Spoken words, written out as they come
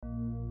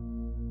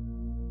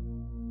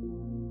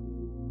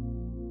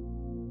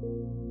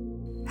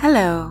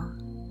Hello,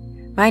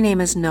 my name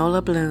is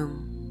Nola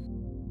Bloom,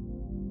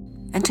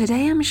 and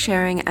today I'm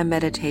sharing a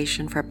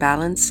meditation for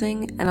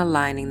balancing and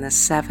aligning the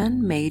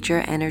 7 major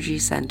energy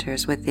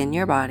centers within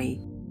your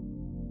body,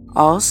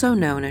 also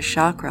known as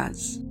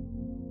chakras.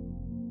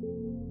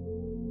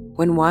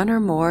 When one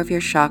or more of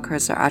your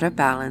chakras are out of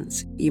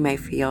balance, you may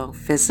feel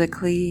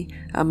physically,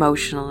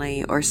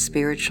 emotionally, or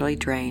spiritually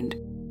drained.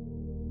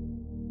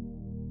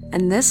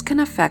 And this can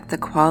affect the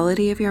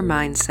quality of your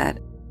mindset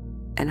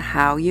and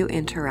how you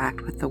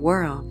interact with the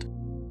world.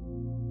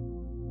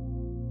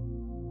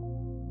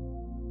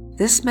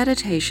 This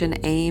meditation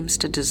aims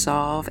to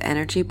dissolve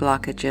energy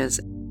blockages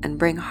and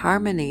bring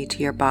harmony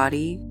to your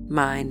body,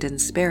 mind,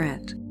 and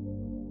spirit.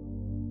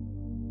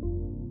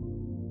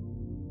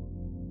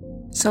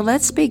 So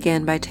let's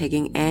begin by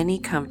taking any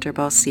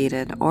comfortable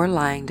seated or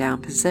lying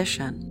down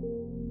position.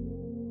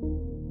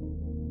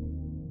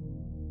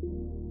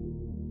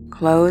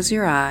 Close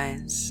your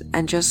eyes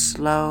and just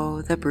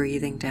slow the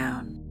breathing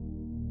down.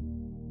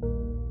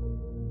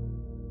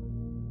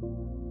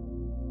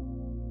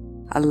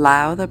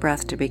 Allow the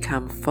breath to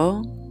become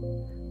full,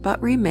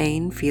 but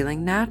remain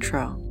feeling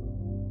natural.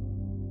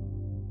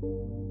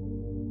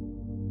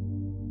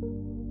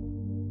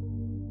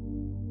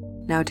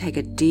 Now take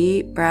a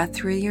deep breath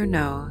through your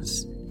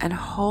nose and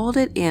hold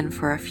it in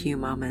for a few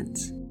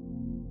moments.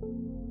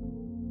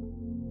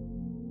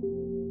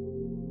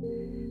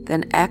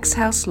 Then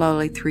exhale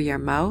slowly through your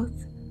mouth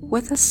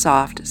with a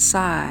soft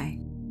sigh.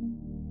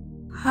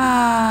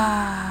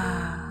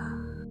 Ah.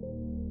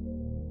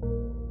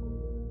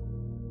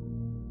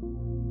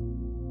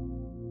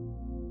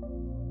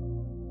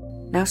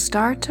 Now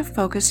start to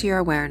focus your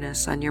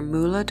awareness on your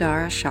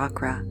Muladhara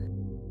chakra,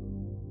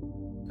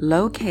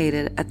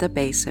 located at the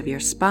base of your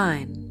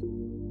spine.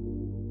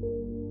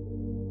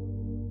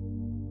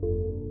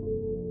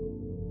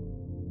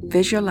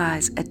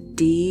 Visualize a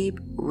deep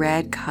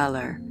red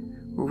color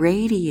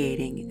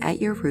radiating at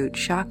your root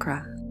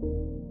chakra.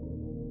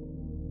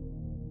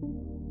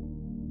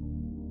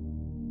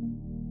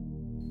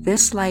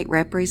 This light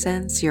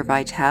represents your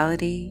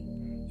vitality,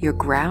 your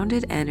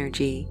grounded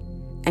energy,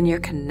 and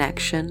your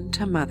connection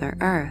to Mother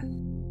Earth.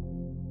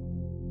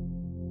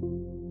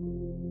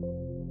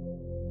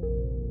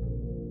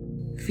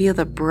 Feel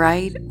the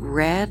bright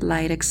red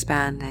light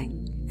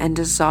expanding and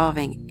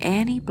dissolving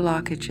any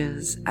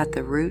blockages at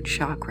the root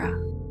chakra.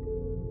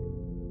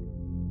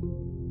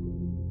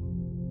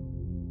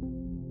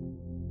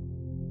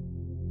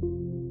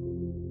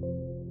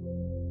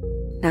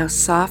 Now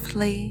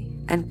softly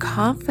and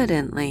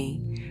confidently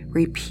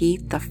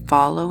repeat the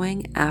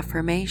following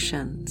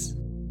affirmations.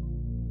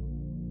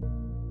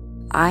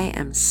 I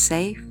am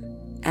safe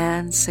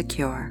and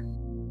secure.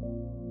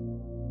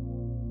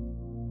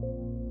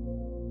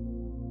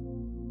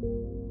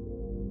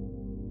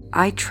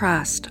 I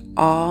trust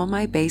all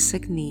my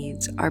basic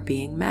needs are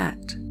being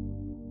met.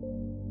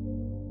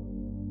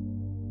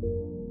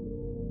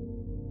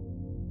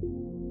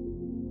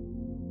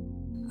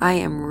 I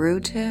am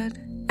rooted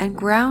and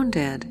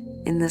grounded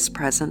in this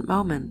present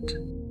moment.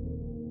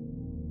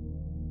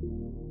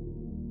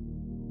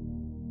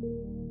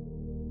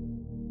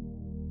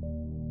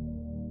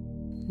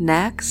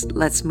 Next,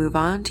 let's move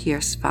on to your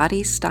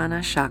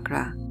Svadhisthana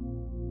chakra,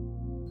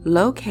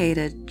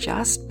 located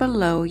just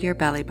below your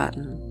belly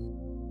button.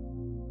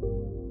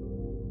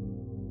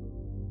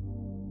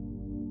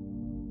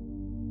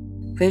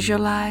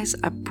 Visualize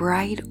a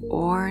bright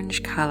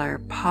orange color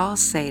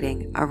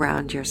pulsating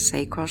around your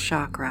sacral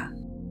chakra.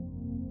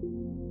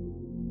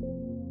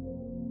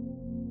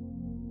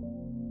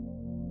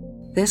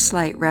 This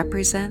light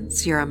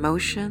represents your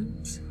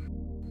emotions,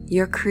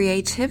 your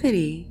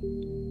creativity,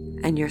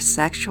 and your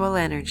sexual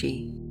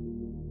energy.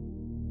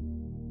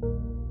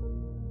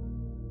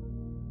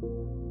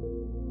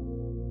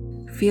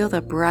 Feel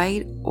the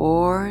bright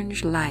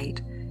orange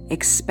light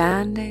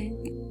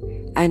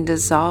expanding and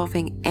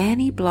dissolving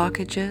any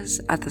blockages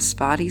at the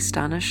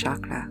Svadhisthana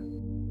chakra.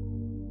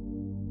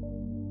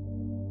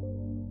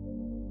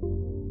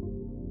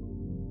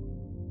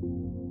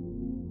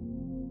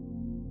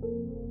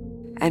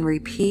 And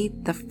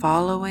repeat the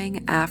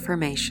following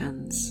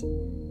affirmations.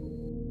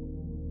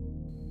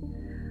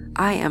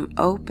 I am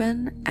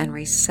open and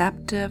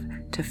receptive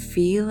to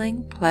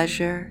feeling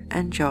pleasure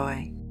and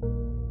joy.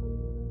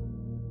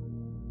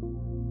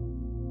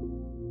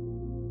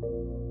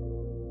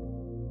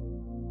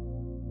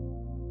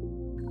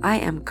 I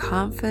am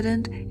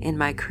confident in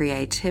my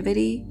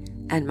creativity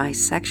and my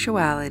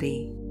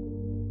sexuality.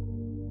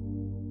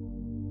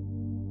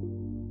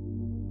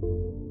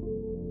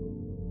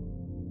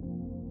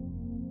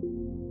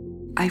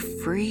 I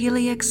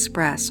freely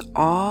express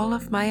all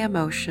of my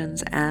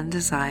emotions and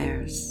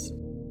desires.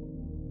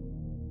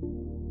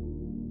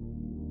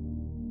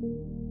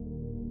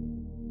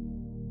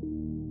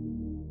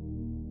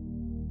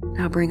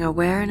 Now bring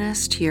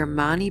awareness to your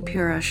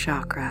Manipura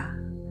chakra,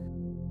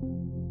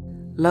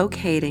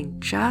 locating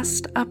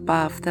just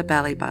above the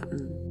belly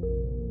button.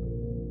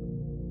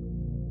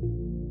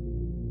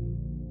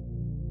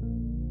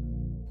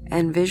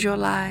 And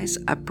visualize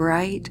a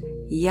bright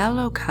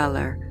yellow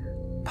color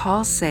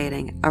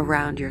pulsating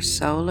around your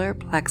solar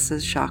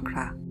plexus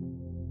chakra.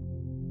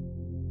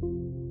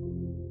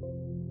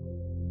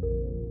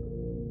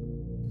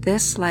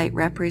 This light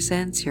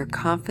represents your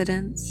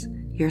confidence,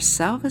 your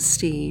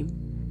self-esteem,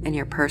 and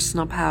your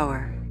personal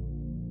power.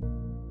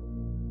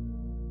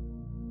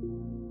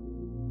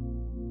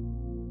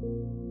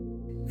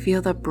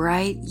 Feel the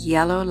bright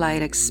yellow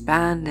light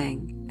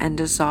expanding and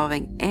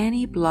dissolving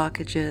any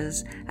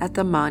blockages at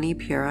the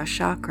Manipura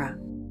chakra.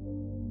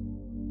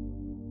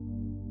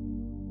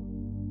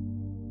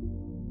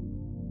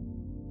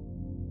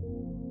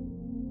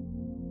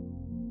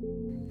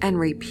 And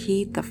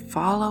repeat the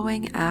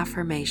following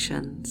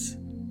affirmations.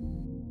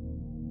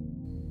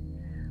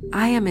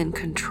 I am in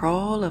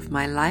control of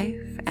my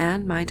life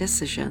and my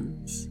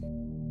decisions.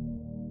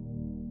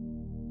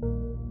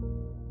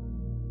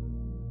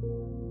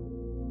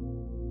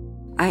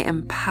 I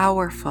am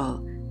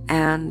powerful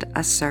and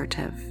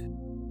assertive.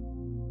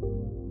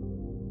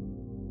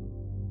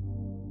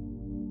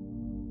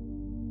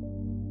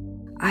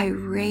 I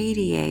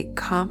radiate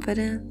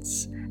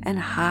confidence and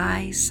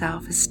high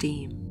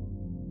self-esteem.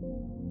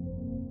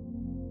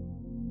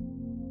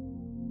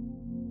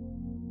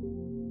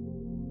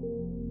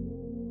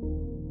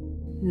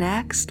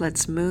 Next,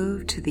 let's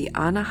move to the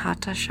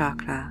Anahata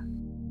chakra,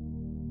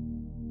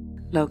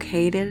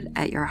 located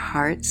at your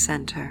heart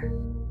center.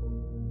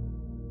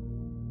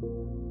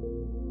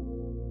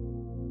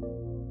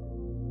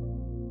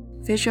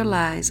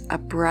 Visualize a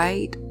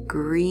bright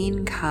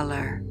green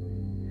color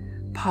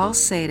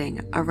pulsating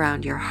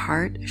around your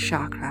heart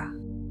chakra.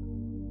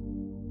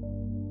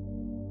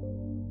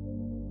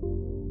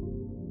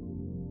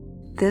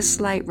 This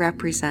light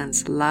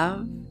represents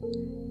love,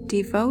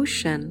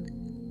 devotion,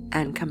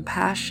 and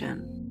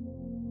compassion.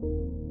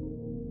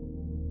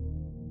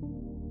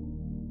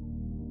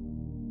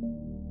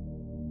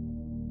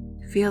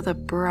 Feel the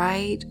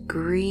bright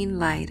green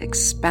light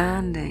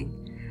expanding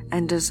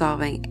and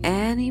dissolving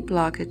any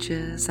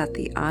blockages at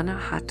the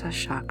Anahata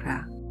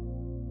chakra.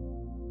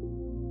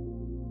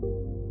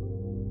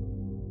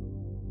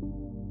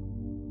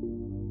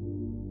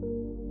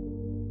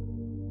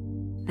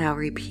 Now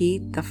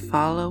repeat the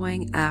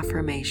following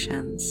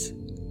affirmations.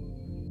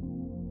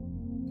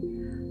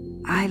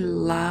 I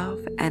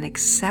love and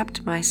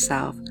accept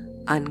myself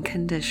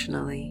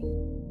unconditionally.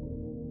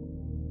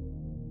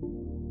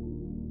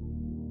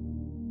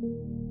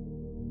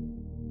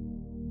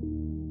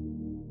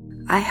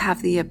 I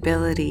have the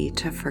ability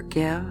to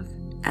forgive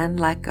and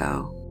let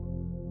go.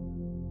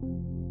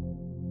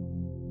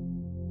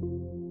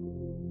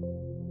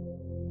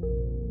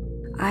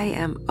 I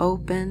am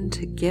open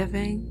to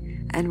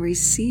giving and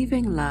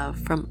receiving love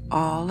from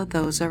all of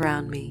those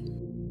around me.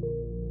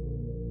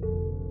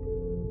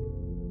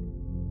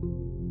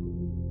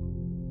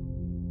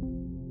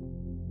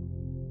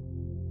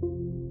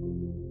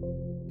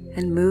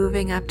 And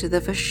moving up to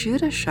the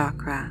Vishuddha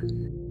chakra,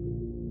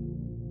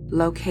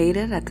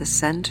 located at the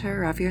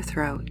center of your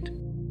throat.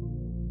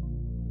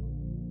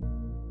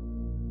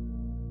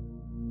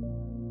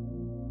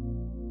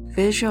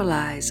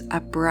 Visualize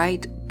a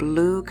bright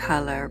blue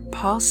color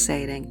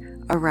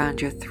pulsating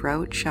around your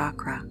throat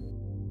chakra.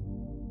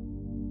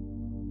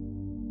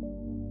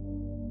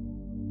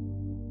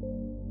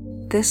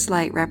 This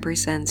light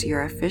represents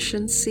your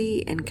efficiency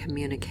in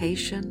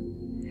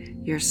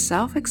communication, your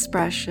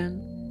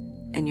self-expression,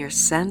 and your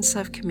sense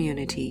of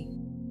community.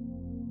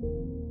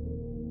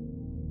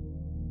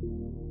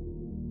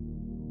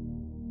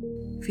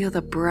 Feel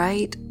the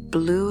bright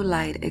blue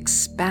light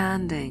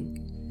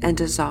expanding and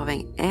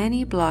dissolving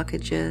any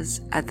blockages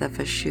at the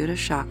Vishuddha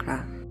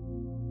chakra.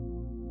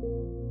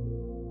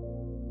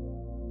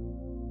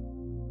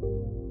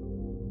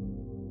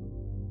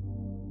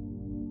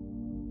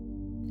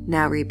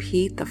 Now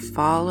repeat the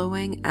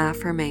following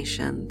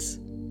affirmations.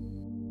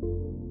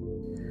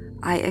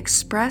 I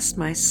express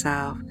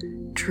myself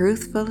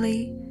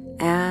truthfully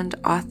and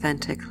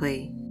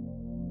authentically.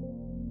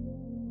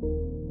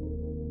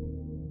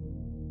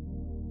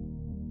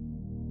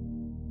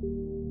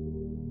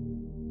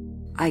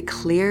 I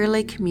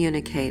clearly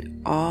communicate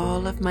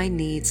all of my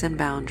needs and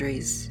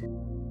boundaries.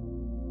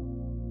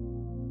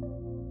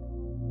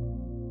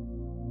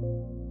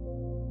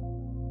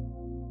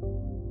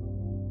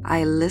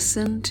 I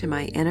listen to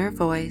my inner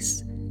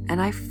voice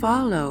and I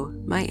follow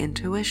my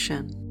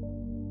intuition.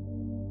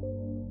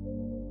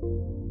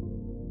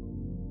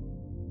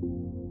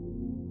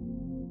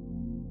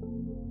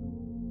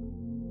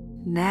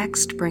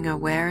 Next, bring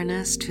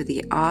awareness to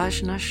the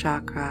Ajna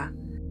chakra,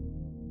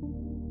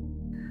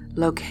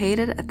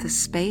 located at the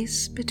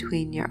space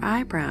between your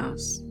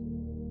eyebrows.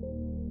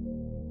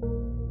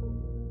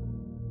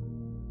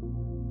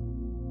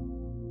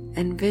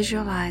 And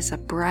visualize a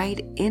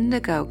bright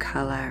indigo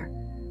color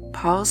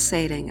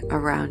pulsating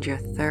around your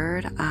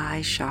third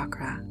eye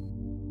chakra.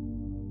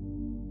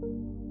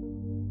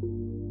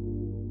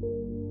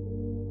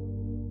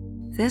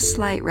 This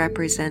light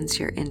represents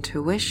your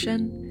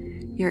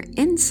intuition, your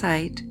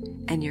insight,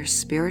 and your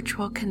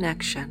spiritual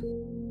connection.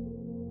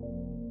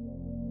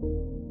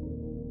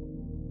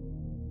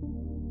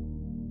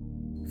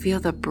 Feel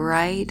the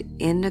bright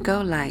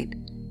indigo light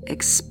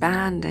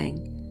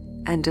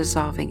expanding and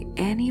dissolving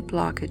any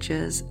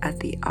blockages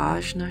at the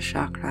Ajna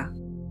chakra.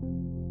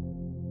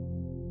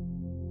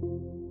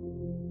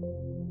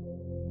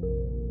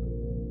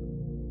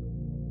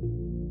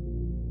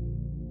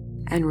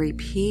 And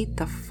repeat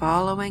the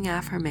following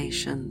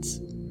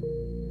affirmations.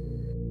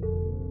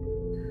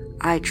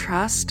 I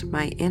trust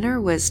my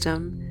inner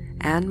wisdom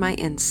and my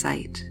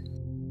insight.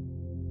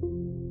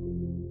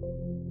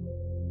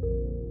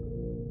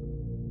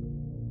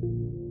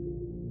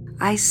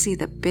 I see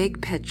the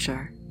big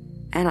picture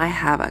and I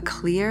have a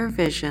clear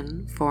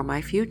vision for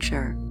my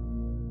future.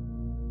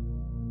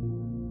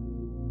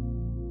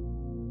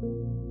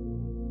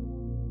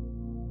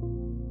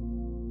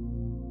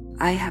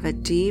 I have a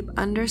deep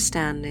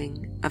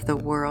understanding of the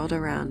world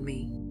around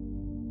me.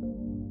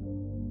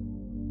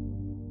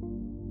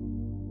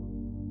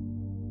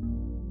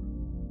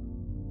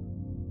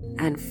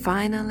 And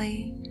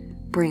finally,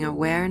 bring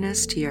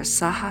awareness to your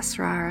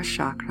Sahasrara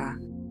chakra,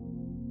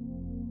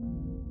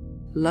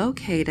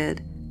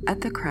 located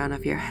at the crown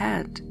of your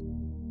head.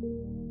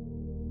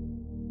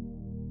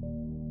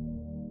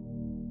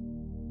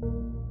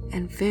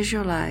 And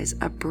visualize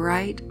a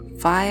bright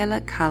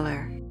violet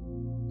color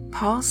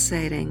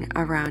pulsating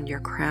around your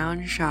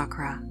crown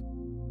chakra.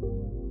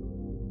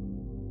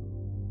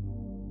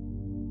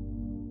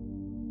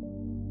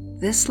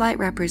 This light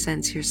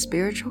represents your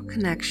spiritual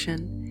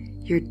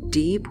connection, your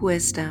deep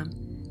wisdom,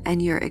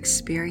 and your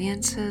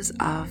experiences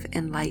of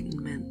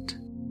enlightenment.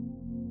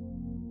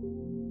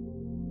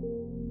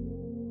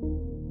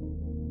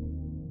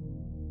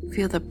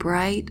 Feel the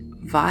bright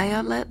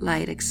violet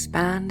light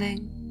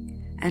expanding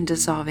and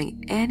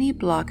dissolving any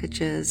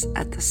blockages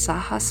at the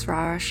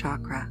Sahasrara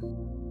chakra.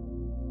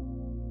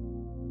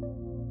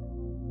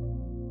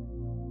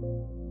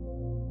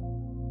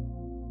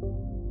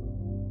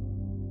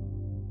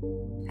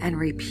 And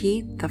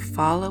repeat the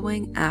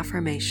following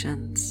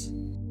affirmations.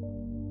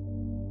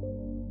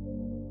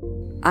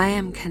 I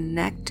am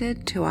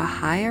connected to a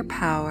higher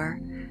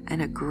power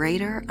and a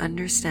greater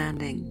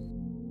understanding.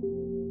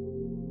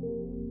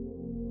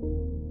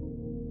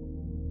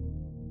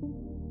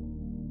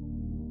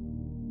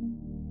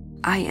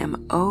 I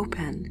am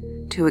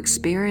open to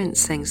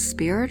experiencing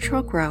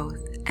spiritual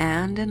growth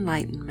and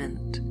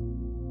enlightenment.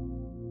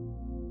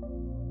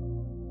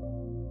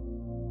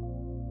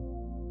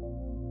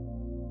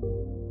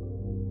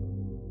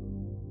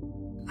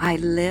 I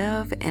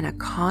live in a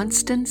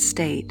constant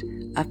state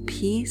of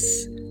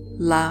peace,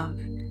 love,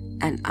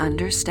 and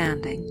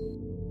understanding.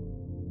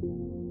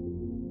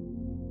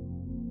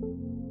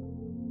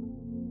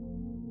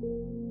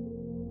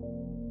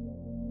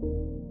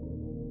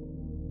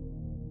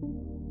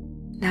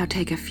 Now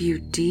take a few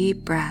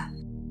deep breaths.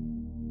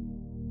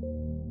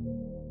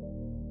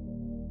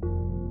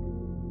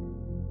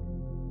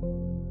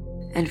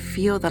 And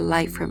feel the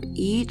light from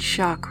each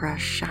chakra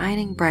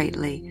shining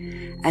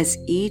brightly as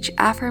each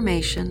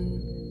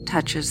affirmation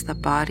touches the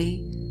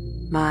body,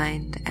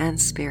 mind,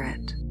 and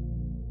spirit.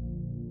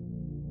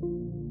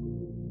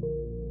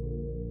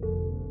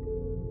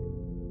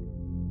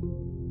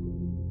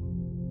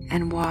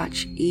 And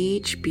watch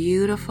each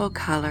beautiful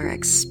color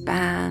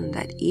expand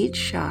at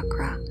each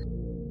chakra.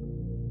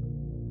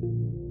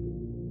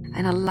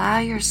 And allow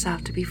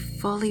yourself to be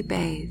fully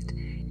bathed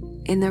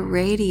in the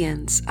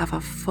radiance of a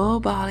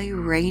full-body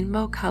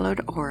rainbow-colored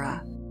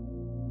aura.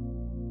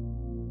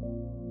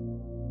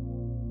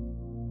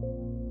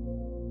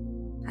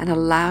 And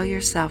allow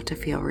yourself to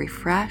feel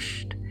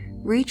refreshed,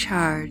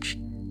 recharged,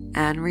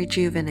 and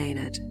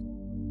rejuvenated.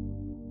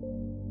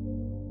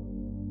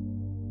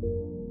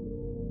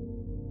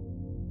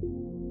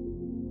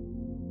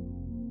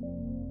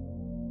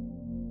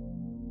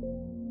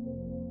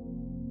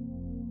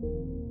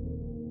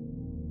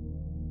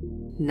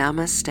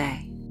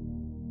 Namaste.